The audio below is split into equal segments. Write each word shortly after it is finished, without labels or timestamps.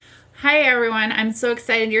Hi everyone, I'm so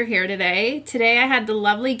excited you're here today. Today I had the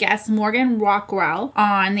lovely guest Morgan Rockwell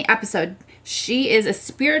on the episode. She is a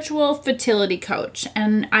spiritual fertility coach,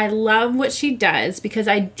 and I love what she does because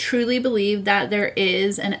I truly believe that there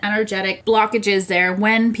is an energetic blockages there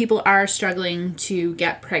when people are struggling to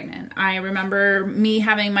get pregnant. I remember me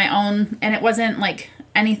having my own, and it wasn't like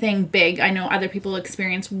anything big. I know other people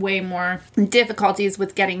experience way more difficulties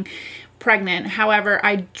with getting pregnant. However,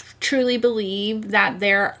 I truly believe that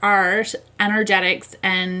there are energetics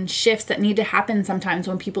and shifts that need to happen sometimes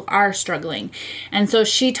when people are struggling. And so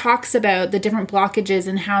she talks about the different blockages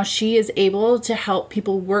and how she is able to help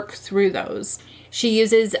people work through those. She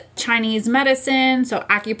uses Chinese medicine, so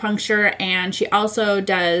acupuncture, and she also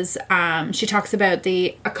does, she talks about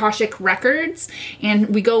the Akashic records,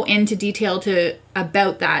 and we go into detail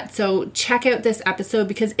about that. So check out this episode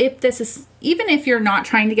because even if you're not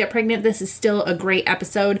trying to get pregnant, this is still a great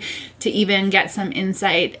episode to even get some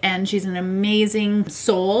insight, and she's an amazing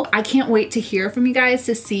soul. I can't wait to hear from you guys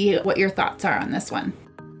to see what your thoughts are on this one.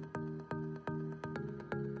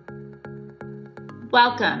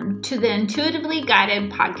 Welcome to the Intuitively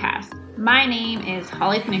Guided podcast. My name is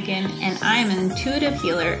Holly Finucane, and I am an intuitive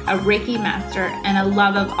healer, a Reiki master, and a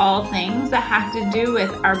love of all things that have to do with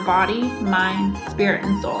our body, mind, spirit,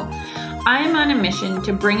 and soul. I am on a mission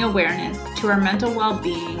to bring awareness to our mental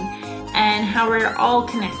well-being and how we're all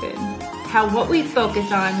connected, how what we focus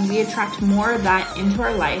on, we attract more of that into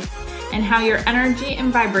our life, and how your energy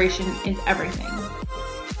and vibration is everything.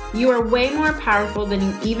 You are way more powerful than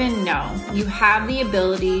you even know. You have the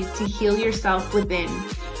ability to heal yourself within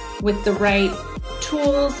with the right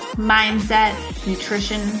tools, mindset,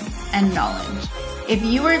 nutrition, and knowledge. If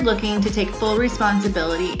you are looking to take full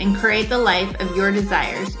responsibility and create the life of your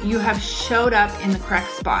desires, you have showed up in the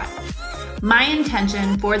correct spot. My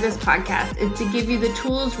intention for this podcast is to give you the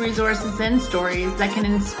tools, resources, and stories that can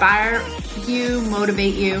inspire you,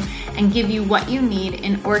 motivate you, and give you what you need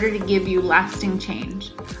in order to give you lasting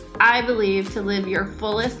change. I believe to live your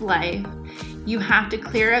fullest life, you have to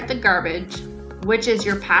clear out the garbage, which is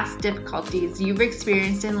your past difficulties you've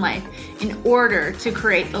experienced in life, in order to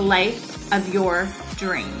create the life of your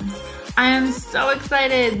dreams. I am so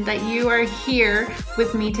excited that you are here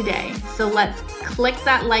with me today. So let's click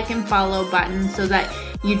that like and follow button so that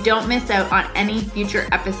you don't miss out on any future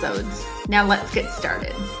episodes. Now let's get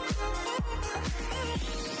started.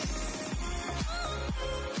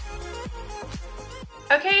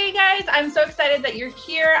 Okay, guys, I'm so excited that you're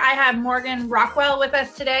here. I have Morgan Rockwell with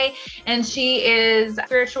us today, and she is a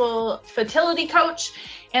spiritual fertility coach.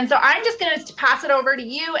 And so I'm just going to pass it over to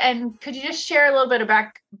you. And could you just share a little bit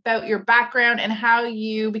about your background and how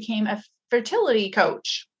you became a fertility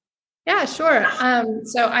coach? Yeah, sure.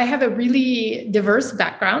 So I have a really diverse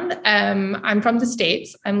background. I'm from the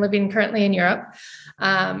States. I'm living currently in Europe.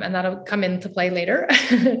 And that'll come into play later.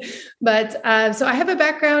 But so I have a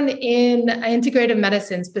background in integrative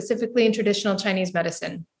medicine, specifically in traditional Chinese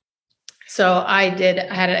medicine. So I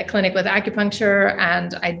had a clinic with acupuncture,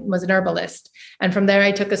 and I was an herbalist. And from there,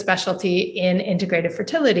 I took a specialty in integrative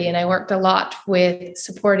fertility. And I worked a lot with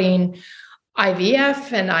supporting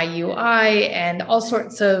IVF and IUI and all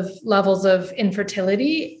sorts of levels of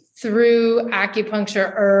infertility through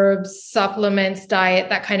acupuncture, herbs, supplements, diet,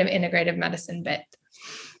 that kind of integrative medicine bit.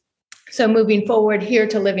 So moving forward here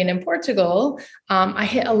to living in Portugal, I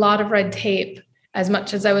hit a lot of red tape. As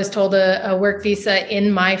much as I was told a work visa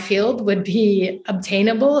in my field would be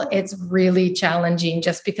obtainable, it's really challenging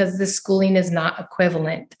just because the schooling is not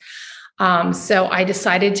equivalent. So I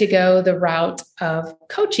decided to go the route of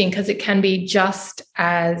coaching because it can be just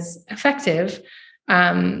as effective,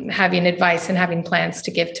 having advice and having plans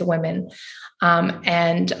to give to women.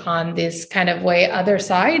 And on this kind of other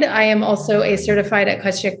side, I am also a certified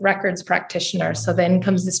Akashic records practitioner. So then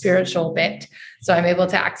comes the spiritual bit. So I'm able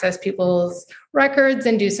to access people's records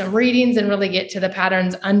and do some readings and really get to the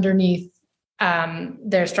patterns underneath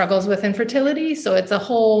their struggles with infertility. So it's a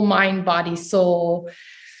whole mind, body, soul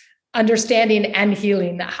understanding and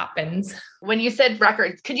healing that happens. When you said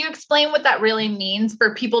records, could you explain what that really means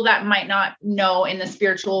for people that might not know in the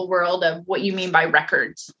spiritual world of what you mean by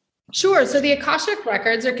records? Sure. So the Akashic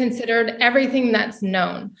records are considered everything that's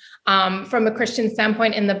known. From a Christian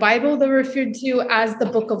standpoint, in the Bible, they're referred to as the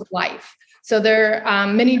book of life. So there are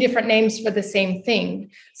many different names for the same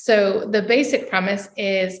thing. So the basic premise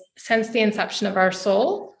is, since the inception of our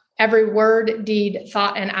soul, every word, deed,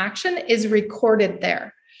 thought, and action is recorded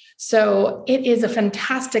there. So it is a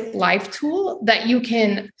fantastic life tool that you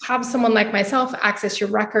can have someone like myself access your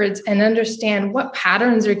records and understand what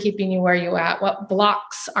patterns are keeping you where you're at, what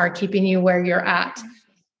blocks are keeping you where you're at.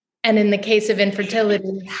 And in the case of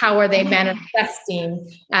infertility, how are they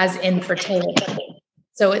manifesting as infertility?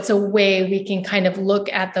 So it's a way we can kind of look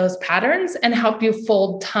at those patterns and help you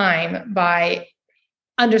fold time by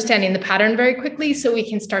understanding the pattern very quickly so we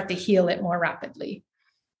can start to heal it more rapidly.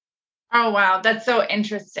 Oh, wow. That's so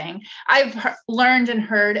interesting. I've learned and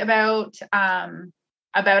heard about it,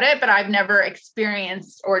 but I've never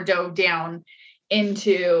experienced or dove down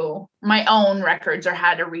into my own records or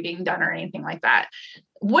had a reading done or anything like that.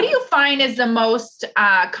 What do you find is the most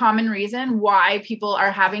common reason why people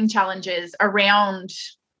are having challenges around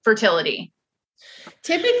fertility?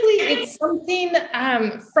 Typically, it's something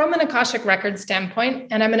from an Akashic record standpoint,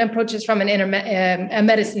 and I'm going to approach this from a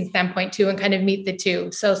medicine standpoint too, and kind of meet the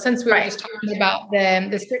two. So, since we were just talking about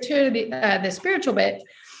the spiritual bit,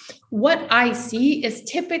 what I see is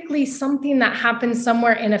typically something that happens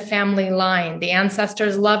somewhere in a family line. The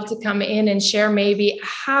ancestors love to come in and share maybe a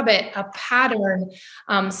habit, a pattern,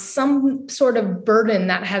 some sort of burden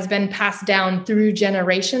that has been passed down through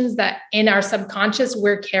generations that in our subconscious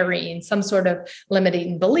we're carrying, some sort of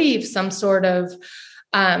limiting belief, some sort of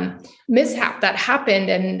mishap that happened,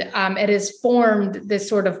 and it has formed this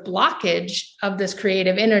sort of blockage of this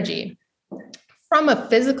creative energy. From a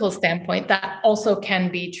physical standpoint, that also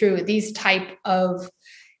can be true. These type of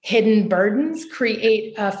hidden burdens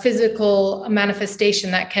create a physical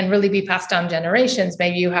manifestation that can really be passed down generations.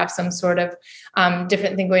 Maybe you have some sort of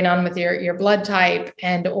different thing going on with your blood type,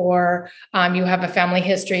 and or you have a family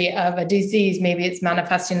history of a disease. Maybe it's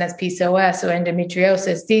manifesting as PCOS or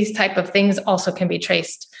endometriosis. These type of things also can be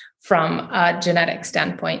traced from a genetic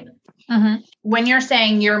standpoint. Mm-hmm. When you're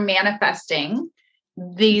saying you're manifesting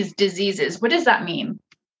these diseases, what does that mean?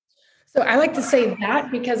 So I like to say that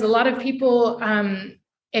because a lot of people,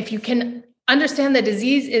 if you can understand the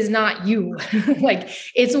disease is not you, like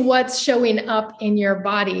it's what's showing up in your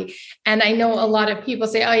body. And I know a lot of people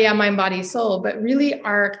say, oh yeah, mind, body, soul, but really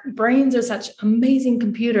our brains are such amazing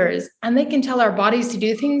computers and they can tell our bodies to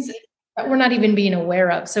do things that we're not even being aware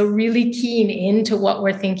of. So really keying into what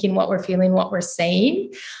we're thinking, what we're feeling, what we're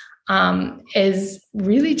saying is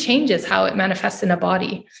really changes how it manifests in a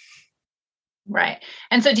body. Right.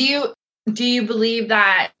 And so do you believe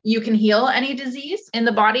that you can heal any disease in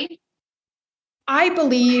the body? I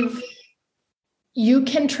believe you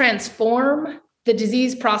can transform the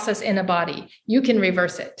disease process in a body. You can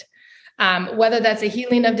reverse it. Whether that's a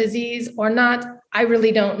healing of disease or not, I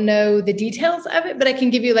really don't know the details of it, but I can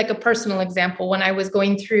give you like a personal example. When I was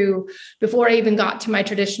going through, before I even got to my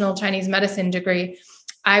traditional Chinese medicine degree,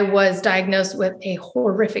 I was diagnosed with a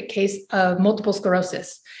horrific case of multiple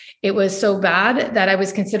sclerosis. It was so bad that I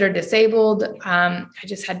was considered disabled. I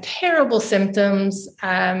just had terrible symptoms.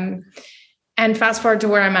 And fast forward to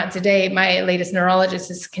where I'm at today, my latest neurologist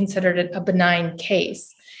has considered it a benign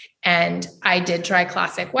case. And I did try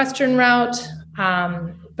classic Western route,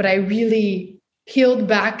 but I really peeled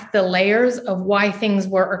back the layers of why things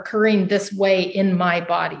were occurring this way in my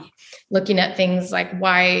body, looking at things like,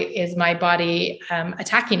 why is my body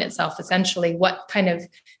attacking itself? Essentially, what kind of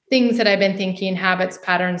things had I been thinking, habits,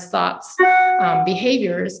 patterns, thoughts,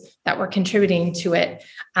 behaviors that were contributing to it.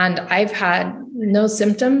 And I've had no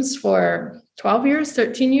symptoms for 12 years,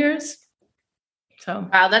 13 years. So,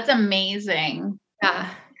 wow, that's amazing. Yeah.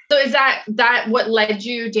 So is that what led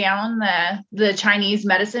you down the Chinese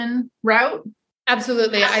medicine route?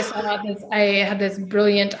 Absolutely. I had this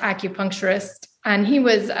brilliant acupuncturist, and he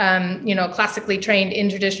was, classically trained in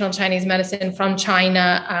traditional Chinese medicine from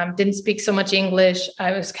China, didn't speak so much English.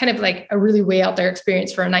 It was kind of like a really way out there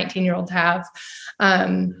experience for a 19-year-old to have.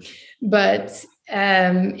 But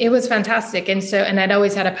it was fantastic. And I'd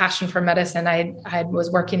always had a passion for medicine. I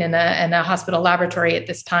was working in a hospital laboratory at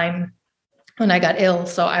this time when I got ill.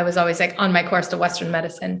 So I was always like on my course to Western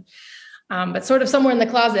medicine. But sort of somewhere in the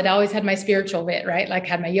closet, I always had my spiritual bit, right? Like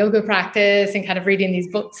had my yoga practice and kind of reading these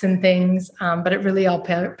books and things. But it really all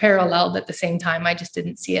paralleled at the same time. I just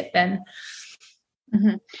didn't see it then.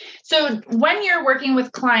 Mm-hmm. So when you're working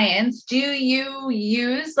with clients, do you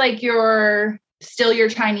use like your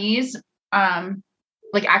Chinese,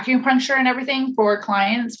 like acupuncture and everything for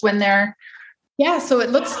clients when they're... Yeah, so it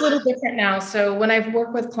looks a little different now. So when I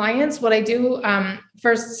work with clients, what I do,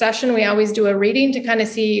 first session, we always do a reading to kind of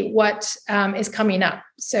see what is coming up.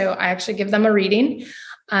 So I actually give them a reading.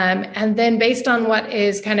 And then based on what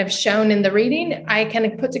is kind of shown in the reading, I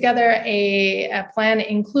can put together a plan,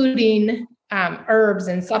 including herbs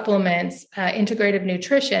and supplements, integrative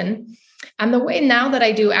nutrition. And the way now that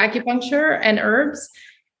I do acupuncture and herbs,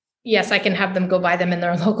 yes, I can have them go buy them in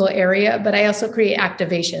their local area, but I also create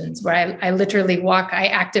activations where I literally I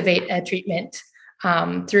activate a treatment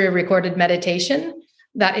through a recorded meditation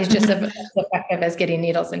that is just as effective as getting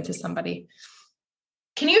needles into somebody.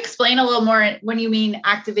 Can you explain a little more when you mean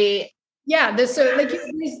activate? Yeah,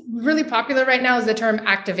 really popular right now is the term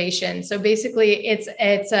activation. So basically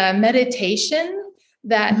it's a meditation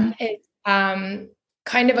that is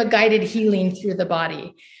kind of a guided healing through the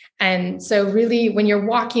body. And so really when you're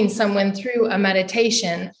walking someone through a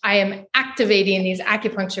meditation, I am activating these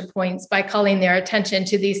acupuncture points by calling their attention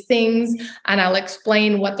to these things. And I'll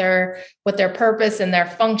explain what their purpose and their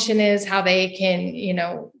function is, how they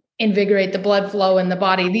can, invigorate the blood flow in the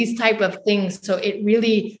body, these type of things. So it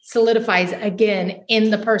really solidifies again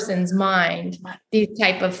in the person's mind, these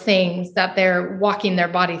type of things that they're walking their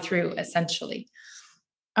body through essentially.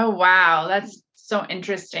 Oh, wow. That's so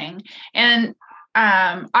interesting. And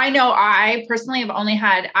I know I personally have only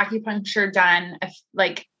had acupuncture done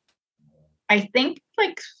I think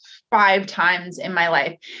 5 times in my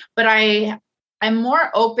life, but I'm more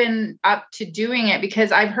open up to doing it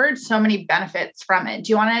because I've heard so many benefits from it. Do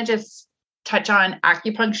you want to just touch on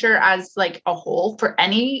acupuncture as a whole for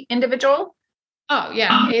any individual? Oh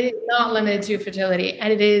yeah, it is not limited to fertility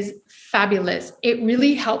and it is fabulous. It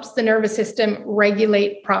really helps the nervous system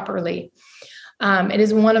regulate properly. It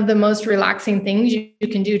is one of the most relaxing things you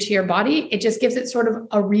can do to your body. It just gives it sort of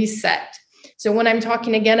a reset. So when I'm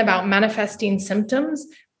talking again about manifesting symptoms,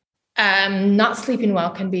 not sleeping well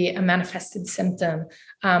can be a manifested symptom.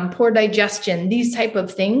 Poor digestion, these type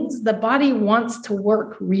of things, the body wants to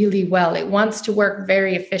work really well. It wants to work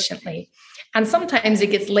very efficiently. And sometimes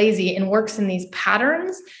it gets lazy and works in these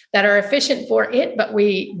patterns that are efficient for it, but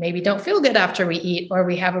we maybe don't feel good after we eat, or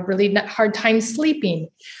we have a really hard time sleeping.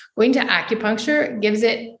 Going to acupuncture gives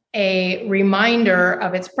it a reminder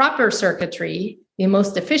of its proper circuitry, the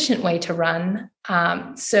most efficient way to run.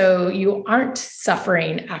 So you aren't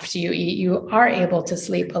suffering after you eat. You are able to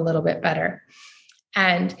sleep a little bit better.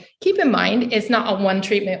 And keep in mind, it's not a one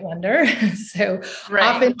treatment wonder. So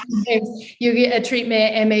oftentimes you get a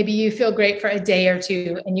treatment and maybe you feel great for a day or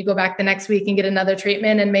two, and you go back the next week and get another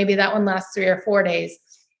treatment. And maybe that one lasts 3 or 4 days.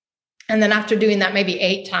 And then after doing that, maybe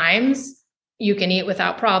 8 times, you can eat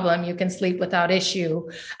without problem. You can sleep without issue.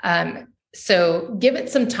 So give it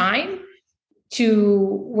some time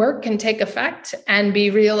to work and take effect, and be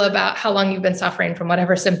real about how long you've been suffering from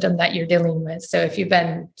whatever symptom that you're dealing with. So if you've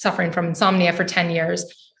been suffering from insomnia for 10 years,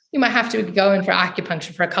 you might have to go in for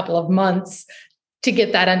acupuncture for a couple of months to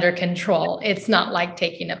get that under control. It's not like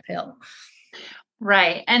taking a pill.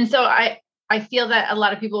 Right. And so I feel that a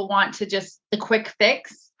lot of people want to just the quick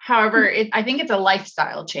fix. However, I think it's a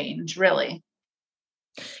lifestyle change, really.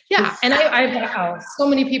 Yeah. And I've so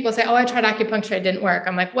many people say, I tried acupuncture, it didn't work.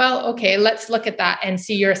 I'm like, well, okay, let's look at that and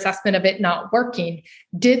see your assessment of it not working.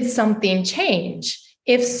 Did something change?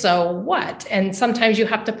 If so, what? And sometimes you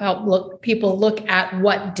have to help people look at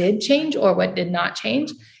what did change or what did not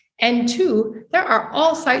change. And 2, there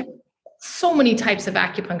are so many types of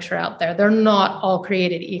acupuncture out there. They're not all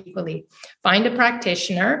created equally. Find a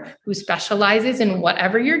practitioner who specializes in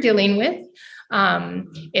whatever you're dealing with.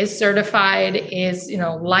 Is certified, is,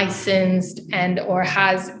 licensed, and or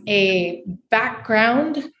has a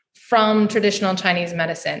background from traditional Chinese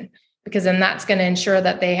medicine, because then that's going to ensure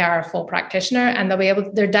that they are a full practitioner, and they'll be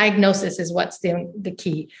able, their diagnosis is what's the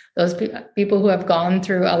key. Those people who have gone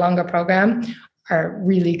through a longer program are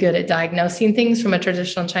really good at diagnosing things from a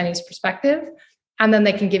traditional Chinese perspective, and then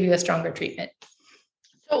they can give you a stronger treatment.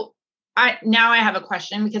 So now I have a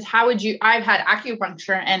question, because I've had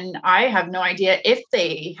acupuncture and I have no idea if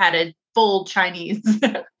they had a full Chinese.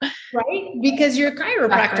 Right? Because your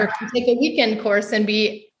chiropractor can take a weekend course and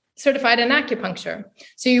be certified in acupuncture.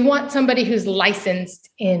 So you want somebody who's licensed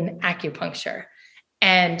in acupuncture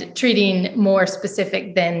and treating more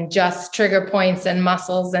specific than just trigger points and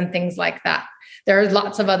muscles and things like that. There are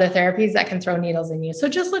lots of other therapies that can throw needles in you. So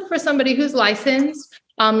just look for somebody who's licensed.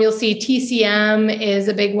 You'll see TCM is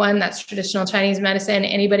a big one. That's traditional Chinese medicine.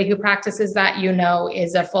 Anybody who practices that,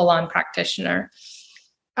 is a full-on practitioner.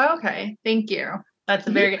 Okay. Thank you. That's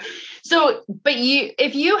a very good. So, but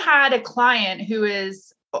if you had a client who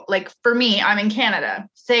is for me, I'm in Canada,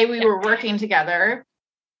 say we were working together,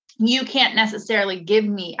 you can't necessarily give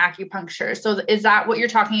me acupuncture. So is that what you're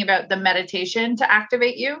talking about? The meditation to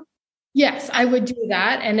activate you? Yes, I would do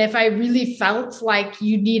that. And if I really felt like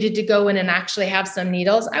you needed to go in and actually have some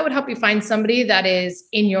needles, I would help you find somebody that is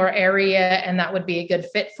in your area and that would be a good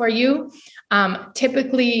fit for you.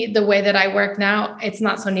 Typically, the way that I work now, it's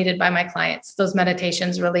not so needed by my clients. Those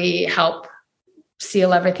meditations really help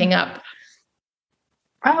seal everything up.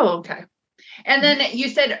 Oh, okay. And then you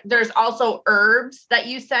said there's also herbs that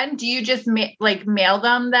you send. Do you just mail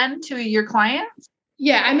them then to your clients?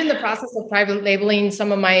 Yeah, I'm in the process of private labeling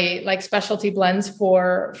some of my like specialty blends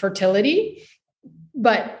for fertility,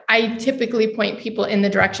 but I typically point people in the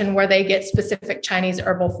direction where they get specific Chinese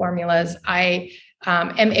herbal formulas. I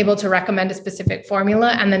am able to recommend a specific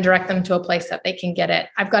formula and then direct them to a place that they can get it.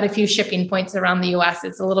 I've got a few shipping points around the US.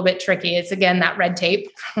 It's a little bit tricky. It's again, that red tape.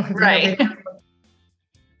 Right.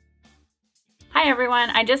 Hi everyone,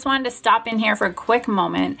 I just wanted to stop in here for a quick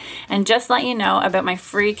moment and just let you know about my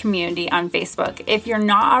free community on Facebook. If you're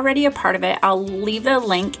not already a part of it, I'll leave the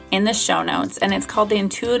link in the show notes, and it's called the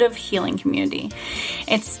Intuitive Healing Community.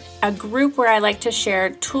 It's a group where I like to share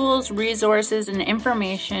tools, resources, and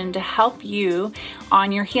information to help you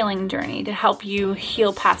on your healing journey, to help you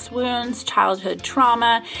heal past wounds, childhood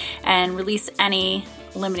trauma, and release any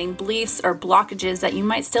limiting beliefs or blockages that you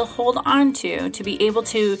might still hold on to be able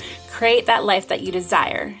to create that life that you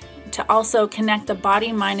desire, to also connect the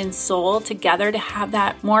body, mind, and soul together to have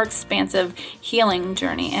that more expansive healing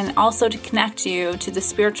journey, and also to connect you to the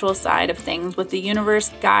spiritual side of things with the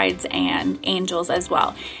universe, guides, and angels as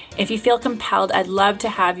well. If you feel compelled, I'd love to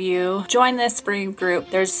have you join this free group.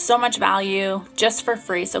 There's so much value just for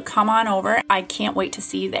free, so come on over. I can't wait to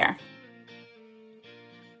see you there.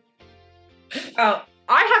 Oh,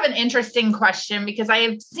 I have an interesting question because I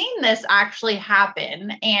have seen this actually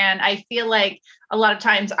happen, and I feel like a lot of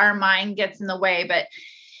times our mind gets in the way, but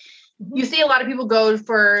you see a lot of people go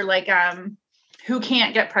for like, who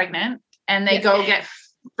can't get pregnant, and they go get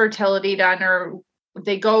fertility done, or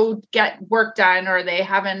they go get work done, or they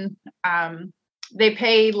haven't, they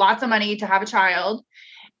pay lots of money to have a child,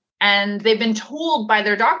 and they've been told by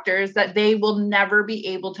their doctors that they will never be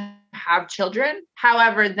able to have children.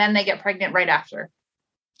 However, then they get pregnant right after.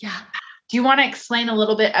 Yeah. Do you want to explain a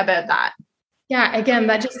little bit about that? Yeah, again,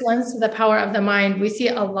 that just lends to the power of the mind. We see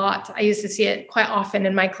it a lot. I used to see it quite often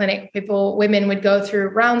in my clinic. Women would go through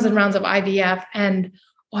rounds and rounds of IVF, and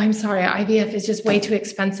I'm sorry, IVF is just way too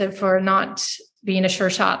expensive for not being a sure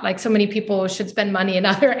shot. Like, so many people should spend money in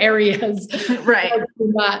other areas. Right.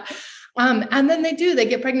 And then they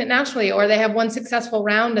get pregnant naturally, or they have one successful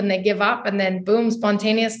round and they give up, and then boom,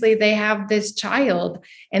 spontaneously they have this child.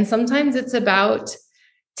 And sometimes it's about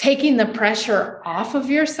taking the pressure off of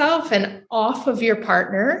yourself and off of your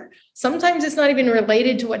partner. Sometimes it's not even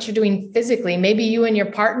related to what you're doing physically. Maybe you and your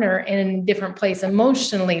partner in a different place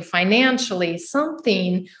emotionally, financially,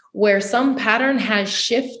 something where some pattern has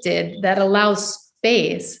shifted that allows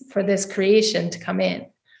space for this creation to come in.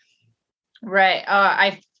 Right.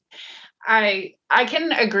 I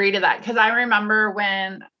can agree to that, because I remember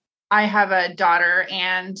when I have a daughter,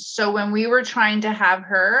 and so when we were trying to have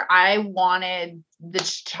her, I wanted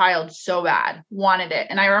this child so bad, wanted it.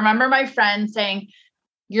 And I remember my friend saying,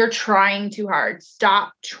 "You're trying too hard.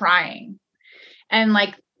 Stop trying." And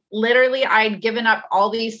like, literally, I'd given up all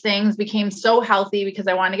these things, became so healthy because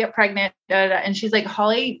I wanted to get pregnant. And she's like,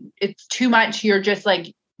 "Holly, it's too much. You're just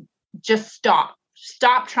like, just stop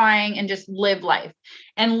trying and just live life."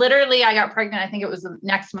 And literally I got pregnant. I think it was the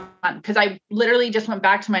next month, because I literally just went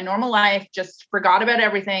back to my normal life, just forgot about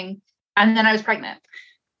everything. And then I was pregnant.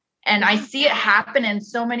 And I see it happen in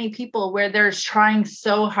so many people where they're trying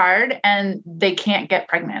so hard and they can't get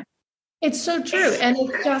pregnant. It's so true. And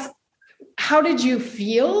it's just, how did you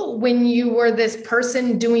feel when you were this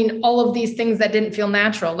person doing all of these things that didn't feel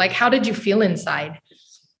natural? Like, how did you feel inside?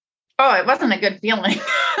 Oh, it wasn't a good feeling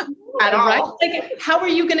at all. Right? Like, how are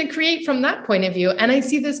you going to create from that point of view? And I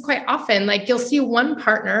see this quite often. Like, you'll see one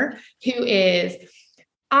partner who is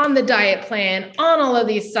on the diet plan, on all of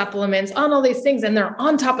these supplements, on all these things, and they're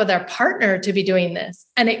on top of their partner to be doing this.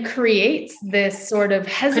 And it creates this sort of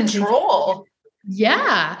hesitancy. Control.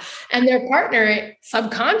 Yeah. And their partner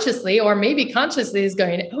subconsciously, or maybe consciously, is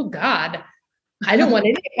going, "Oh God, I don't want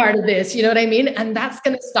any part of this." You know what I mean? And that's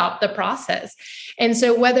going to stop the process. And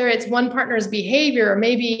so whether it's one partner's behavior, or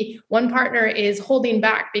maybe one partner is holding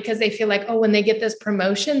back because they feel like, oh, when they get this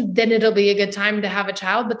promotion, then it'll be a good time to have a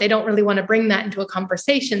child, but they don't really want to bring that into a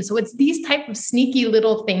conversation. So it's these type of sneaky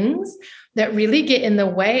little things that really get in the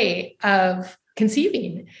way of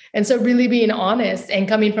conceiving. And so really being honest and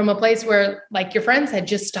coming from a place where, like your friend said,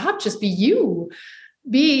 just stop, just be you,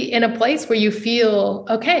 be in a place where you feel,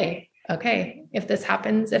 okay, if this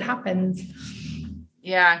happens, it happens.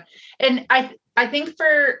 Yeah. And I think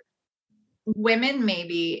for women,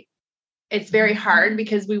 maybe it's very hard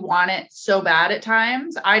because we want it so bad at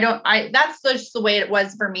times. That's just the way it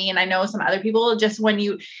was for me. And I know some other people, just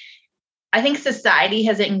I think society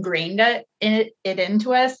has ingrained it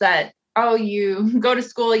into us that, oh, you go to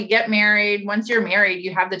school, you get married. Once you're married,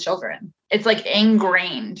 you have the children. It's like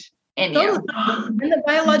ingrained. in Totally. you. And the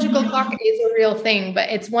biological clock is a real thing, but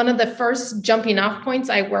it's one of the first jumping off points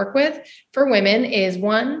I work with for women is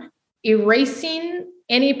 1, erasing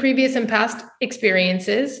any previous and past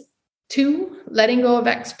experiences, 2, letting go of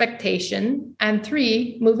expectation, and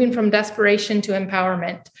 3, moving from desperation to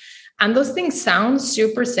empowerment. And those things sound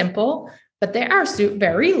super simple, but they are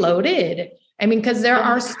very loaded. I mean, because there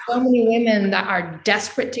are so many women that are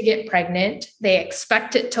desperate to get pregnant. They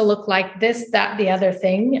expect it to look like this, that, the other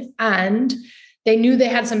thing. And they knew they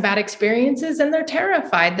had some bad experiences and they're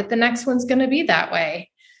terrified that the next one's going to be that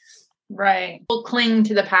way. Right. People cling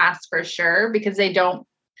to the past for sure because they don't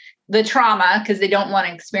want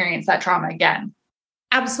to experience that trauma again.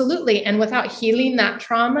 Absolutely. And without healing that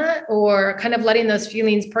trauma or kind of letting those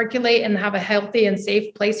feelings percolate and have a healthy and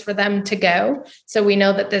safe place for them to go. So we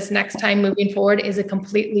know that this next time moving forward is a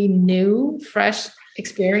completely new, fresh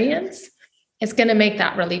experience. It's going to make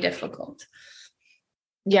that really difficult.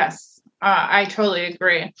 Yes, I totally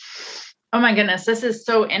agree. Oh my goodness, this is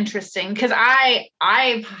so interesting because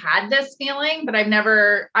I've had this feeling, but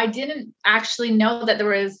I didn't actually know that there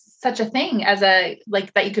was such a thing as that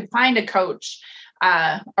you could find a coach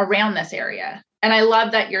around this area. And I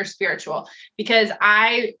love that you're spiritual because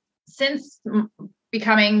since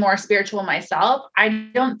becoming more spiritual myself, I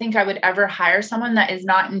don't think I would ever hire someone that is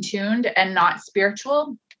not in tuned and not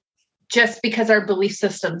spiritual just because our belief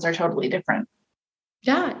systems are totally different.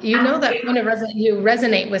 Yeah. You know that you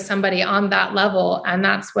resonate with somebody on that level. And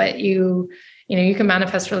that's what you can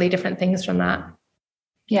manifest really different things from that.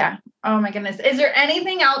 Yeah. Oh my goodness. Is there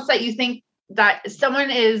anything else that you think that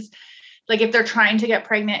someone is like, if they're trying to get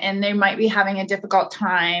pregnant and they might be having a difficult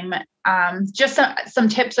time, just some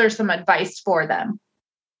tips or some advice for them?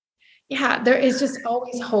 Yeah, there is just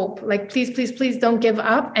always hope. Like, please, please, please don't give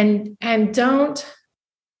up and don't,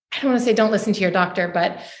 I don't want to say don't listen to your doctor,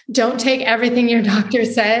 but don't take everything your doctor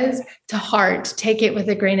says to heart. Take it with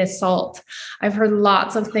a grain of salt. I've heard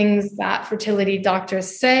lots of things that fertility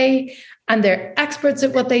doctors say, and they're experts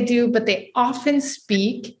at what they do, but they often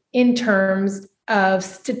speak in terms of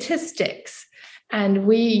statistics.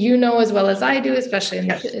 And you know, as well as I do, especially in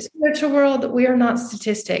the spiritual world, that we are not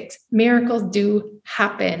statistics. Miracles do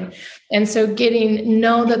happen. And so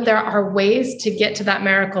know that there are ways to get to that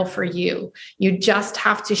miracle for you. You just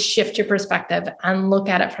have to shift your perspective and look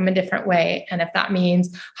at it from a different way. And if that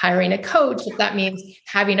means hiring a coach, if that means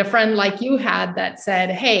having a friend like you had that said,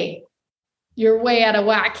 hey, you're way out of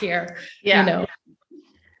whack here,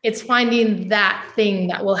 it's finding that thing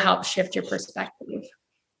that will help shift your perspective.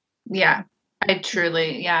 Yeah,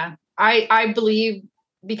 I believe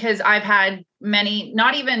because I've had many,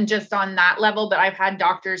 not even just on that level, but I've had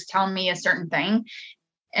doctors tell me a certain thing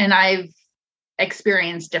and I've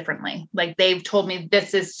experienced differently. Like they've told me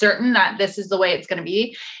this is certain that this is the way it's going to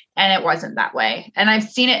be. And it wasn't that way. And I've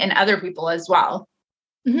seen it in other people as well.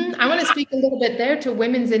 Mm-hmm. I want to speak a little bit there to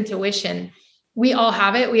women's intuition. We all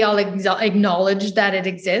have it. We all acknowledge that it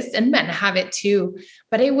exists, and men have it too.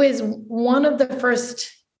 But it was one of the first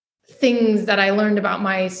things that I learned about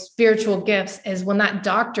my spiritual gifts is when that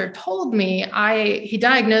doctor told me, he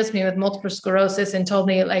diagnosed me with multiple sclerosis and told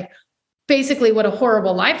me like basically what a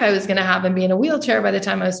horrible life I was going to have and be in a wheelchair by the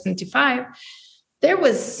time I was 25. There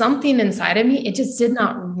was something inside of me it just did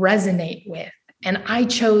not resonate with. And I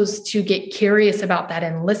chose to get curious about that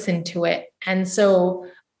and listen to it. And so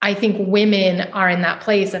I think women are in that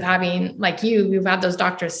place of having, like you've had those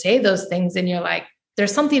doctors say those things and you're like,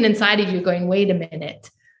 there's something inside of you going, wait a minute.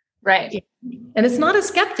 Right. And it's not a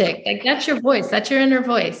skeptic. Like that's your voice. That's your inner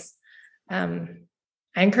voice. I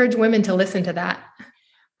encourage women to listen to that.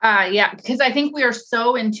 Yeah, because I think we are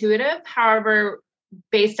so intuitive. However,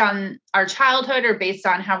 based on our childhood or based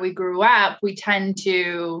on how we grew up, we tend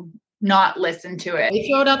to not listen to it. We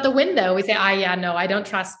throw it out the window. We say, no, I don't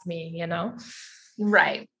trust me,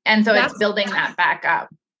 Right. And so it's building that back up.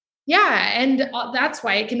 Yeah. And that's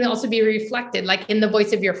why it can also be reflected like in the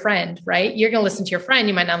voice of your friend, right? You're going to listen to your friend.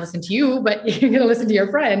 You might not listen to you, but you're going to listen to your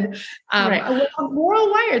friend. Right. We're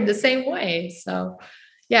all wired the same way. So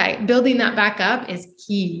yeah, building that back up is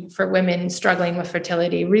key for women struggling with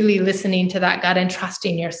fertility, really listening to that gut and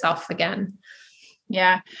trusting yourself again.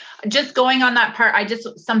 Yeah. Just going on that part,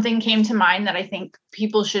 something came to mind that I think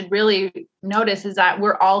people should really notice is that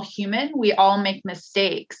we're all human. We all make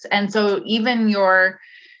mistakes. And so even your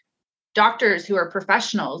doctors who are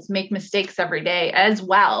professionals make mistakes every day as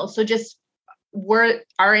well. So just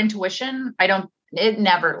our intuition, it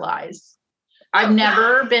never lies. I've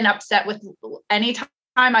never been upset with any time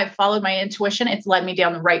I've followed my intuition. It's led me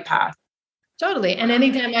down the right path. Totally. And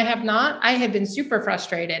anytime I have not, I have been super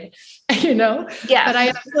frustrated, Yes. But I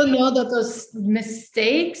also know that those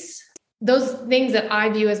mistakes those things that I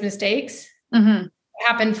view as mistakes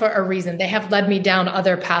happen for a reason. They have led me down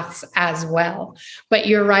other paths as well. But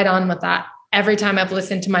you're right on with that. Every time I've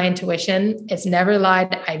listened to my intuition, it's never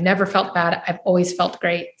lied. I've never felt bad. I've always felt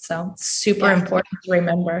great. So super important to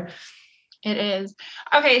remember. It is.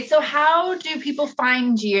 Okay. So how do people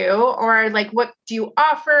find you, or like, what do you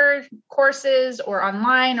offer, courses or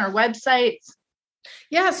online or websites?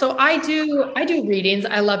 Yeah, so I do readings.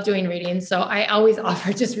 I love doing readings. So I always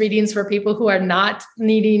offer just readings for people who are not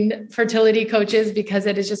needing fertility coaches, because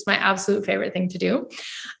it is just my absolute favorite thing to do.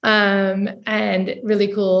 And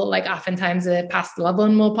really cool. Like oftentimes a past loved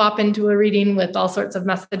one will pop into a reading with all sorts of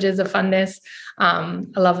messages of funness. I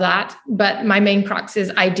love that. But my main crux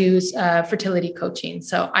is I do fertility coaching.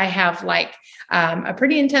 So I have like a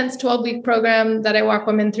pretty intense 12-week program that I walk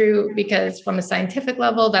women through, because from a scientific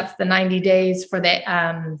level, that's the 90 days for the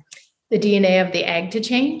DNA of the egg to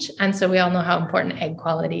change. And so we all know how important egg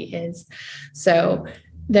quality is. So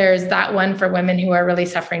there's that one for women who are really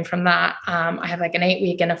suffering from that. I have like an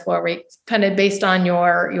 8-week and a 4-week, kind of based on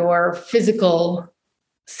your physical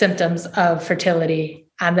symptoms of fertility.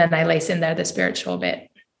 And then I lace in there the spiritual bit.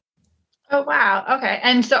 Oh, wow. Okay.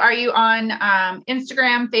 And so are you on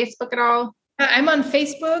Instagram, Facebook at all? I'm on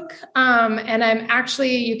Facebook, and I'm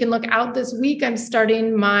actually, you can look out this week. I'm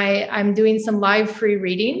doing some live free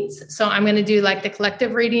readings. So I'm going to do like the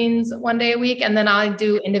collective readings one day a week, and then I'll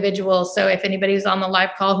do individual. So if anybody's on the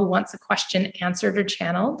live call who wants a question answered or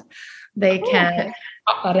channeled, they can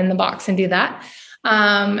pop that in the box and do that.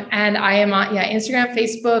 And I am on Instagram,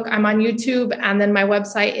 Facebook, I'm on YouTube, and then my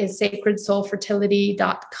website is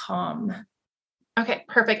sacredsoulfertility.com. Okay,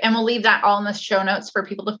 perfect. And we'll leave that all in the show notes for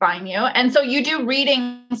people to find you. And so you do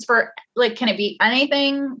readings for, like, can it be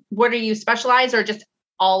anything? What are you specialized, or just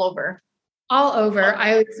all over? All over.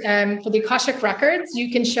 For the Akashic Records,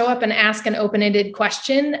 you can show up and ask an open-ended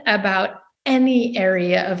question about any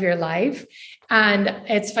area of your life. And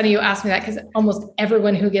it's funny you ask me that, because almost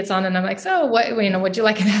everyone who gets on, and I'm like, so what, would you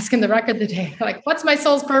like an ask in the record today? Like, what's my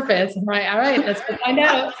soul's purpose? I'm like, all right, let's go find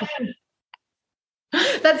out.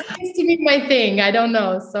 That seems to be my thing. I don't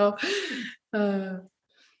know. So,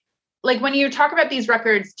 like, when you talk about these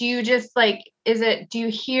records, do you just like, do you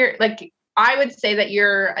hear, like, I would say that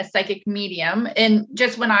you're a psychic medium, and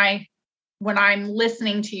just when I'm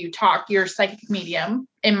listening to you talk, you're a psychic medium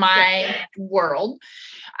in my world.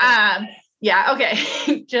 Yeah.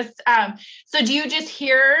 Okay. Just, so do you just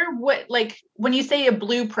hear what, like, when you say a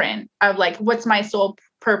blueprint of like, what's my soul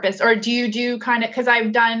purpose, or do you do kind of, cause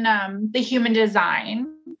I've done, the human design,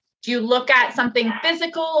 do you look at something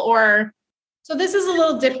physical, or? So this is a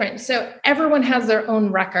little different. So everyone has their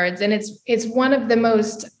own records, and it's one of the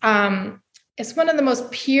most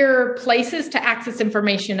pure places to access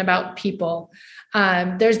information about people.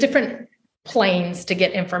 There's different planes to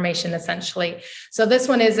get information, essentially. So this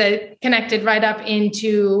one is connected right up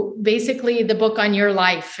into basically the book on your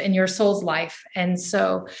life and your soul's life. And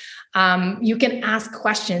so you can ask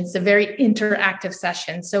questions. It's a very interactive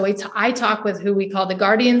session. So I talk with who we call the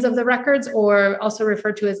guardians of the records, or also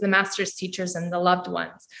referred to as the masters, teachers, and the loved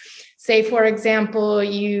ones. Say, for example,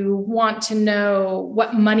 you want to know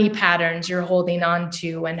what money patterns you're holding on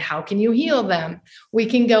to and how can you heal them. We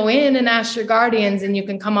can go in and ask your guardians, and you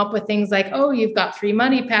can come up with things like, oh, you've got 3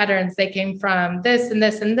 money patterns. They came from this and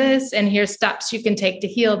this and this, and here's steps you can take to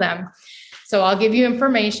heal them. So I'll give you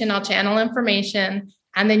information. I'll channel information.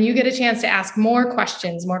 And then you get a chance to ask more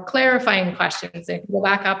questions, more clarifying questions. And go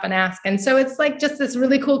back up and ask. And so it's like just this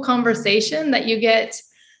really cool conversation that you get,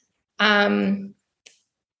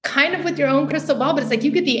 kind of with your own crystal ball, but it's like you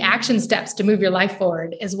get the action steps to move your life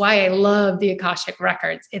forward, is why I love the Akashic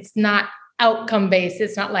Records. It's not outcome based.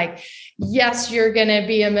 It's not like, yes, you're going to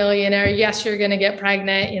be a millionaire. Yes, you're going to get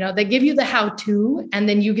pregnant. They give you the how to, and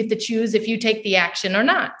then you get to choose if you take the action or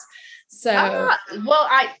not. So, well,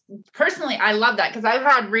 I personally love that, because I've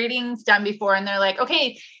had readings done before, and they're like,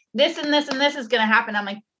 okay, this and this and this is going to happen. I'm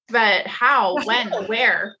like, but how, when,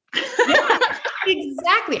 where?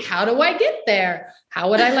 Exactly. How do I get there? How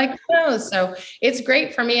would I like to know? So it's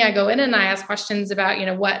great for me. I go in and I ask questions about,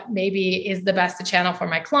 what maybe is the best to channel for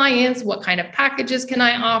my clients. What kind of packages can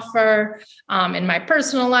I offer? In my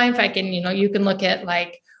personal life, I can, you can look at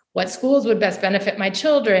like what schools would best benefit my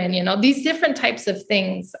children, these different types of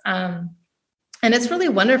things. And it's really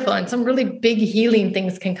wonderful. And some really big healing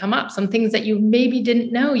things can come up, some things that you maybe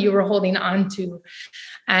didn't know you were holding on to.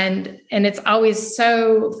 And it's always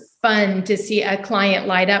so fun to see a client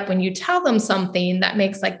light up when you tell them something that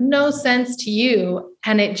makes like no sense to you,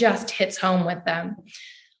 and it just hits home with them.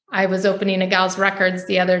 I was opening a gal's records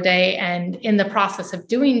the other day, and in the process of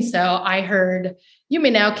doing so, I heard you may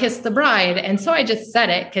now kiss the bride. And so I just said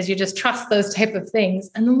it because you just trust those type of things.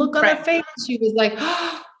 And the look on her face, she was like,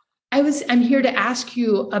 oh, I'm here to ask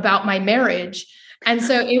you about my marriage. And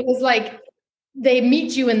so it was like, they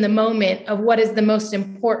meet you in the moment of what is the most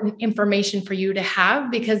important information for you to have,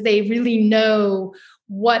 because they really know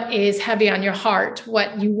what is heavy on your heart,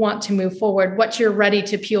 what you want to move forward, what you're ready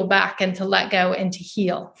to peel back and to let go and to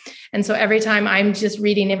heal. And so every time I'm just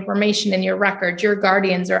reading information in your record, your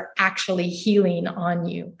guardians are actually healing on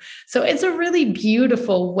you. So it's a really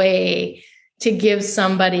beautiful way to give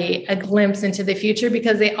somebody a glimpse into the future,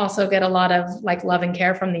 because they also get a lot of like love and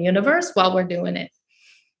care from the universe while we're doing it.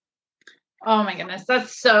 Oh my goodness,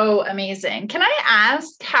 that's so amazing. Can I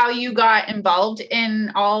ask how you got involved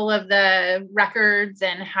in all of the records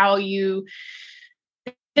and how you,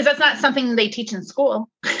 because that's not something they teach in school.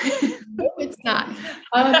 No, it's not.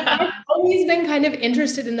 I've always been kind of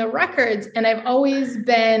interested in the records, and I've always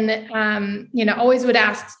been, always would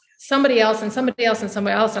ask somebody else and somebody else and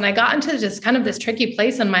somebody else. And I got into just kind of this tricky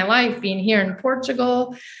place in my life, being here in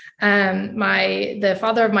Portugal. The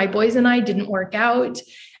father of my boys and I didn't work out.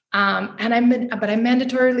 But I'm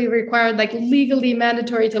mandatorily required, like legally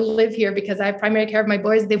mandatory to live here because I have primary care of my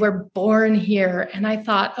boys. They were born here. And I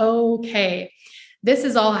thought, okay, this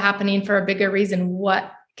is all happening for a bigger reason.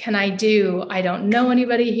 What can I do? I don't know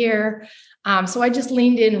anybody here. So I just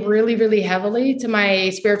leaned in really, really heavily to my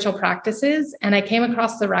spiritual practices, and I came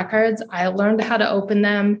across the records. I learned how to open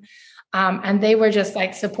them. And they were just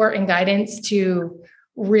like support and guidance to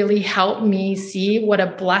really help me see what a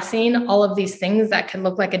blessing all of these things that could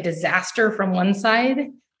look like a disaster from one side,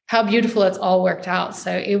 how beautiful it's all worked out.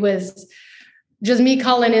 So it was just me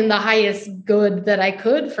calling in the highest good that I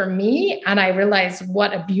could for me. And I realized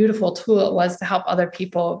what a beautiful tool it was to help other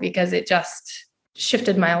people, because it just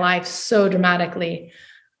shifted my life so dramatically.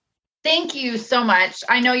 Thank you so much.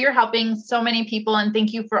 I know you're helping so many people, and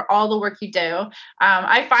thank you for all the work you do.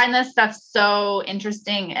 I find this stuff so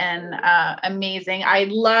interesting and amazing. I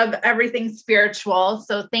love everything spiritual.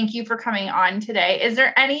 So thank you for coming on today. Is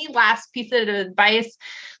there any last piece of advice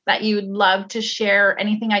that you would love to share?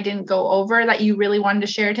 Anything I didn't go over that you really wanted to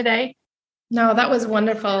share today? No, that was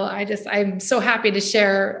wonderful. I'm so happy to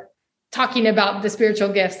share talking about the spiritual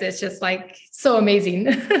gifts. It's just like so amazing.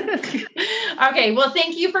 Okay. Well,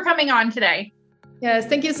 thank you for coming on today. Yes.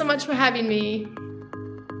 Thank you so much for having me.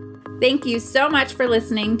 Thank you so much for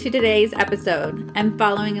listening to today's episode and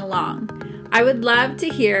following along. I would love to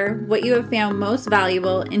hear what you have found most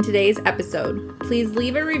valuable in today's episode. Please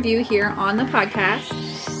leave a review here on the podcast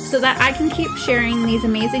so that I can keep sharing these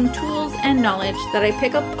amazing tools and knowledge that I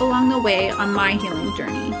pick up along the way on my healing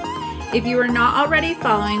journey. If you are not already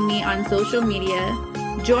following me on social media,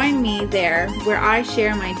 join me there, where I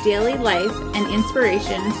share my daily life and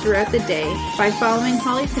inspirations throughout the day by following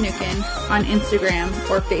Holly Finucane on Instagram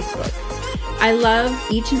or Facebook. I love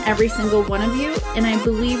each and every single one of you, and I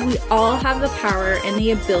believe we all have the power and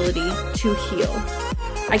the ability to heal.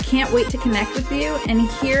 I can't wait to connect with you and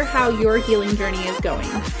hear how your healing journey is going.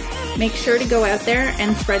 Make sure to go out there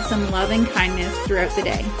and spread some love and kindness throughout the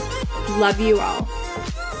day. Love you all.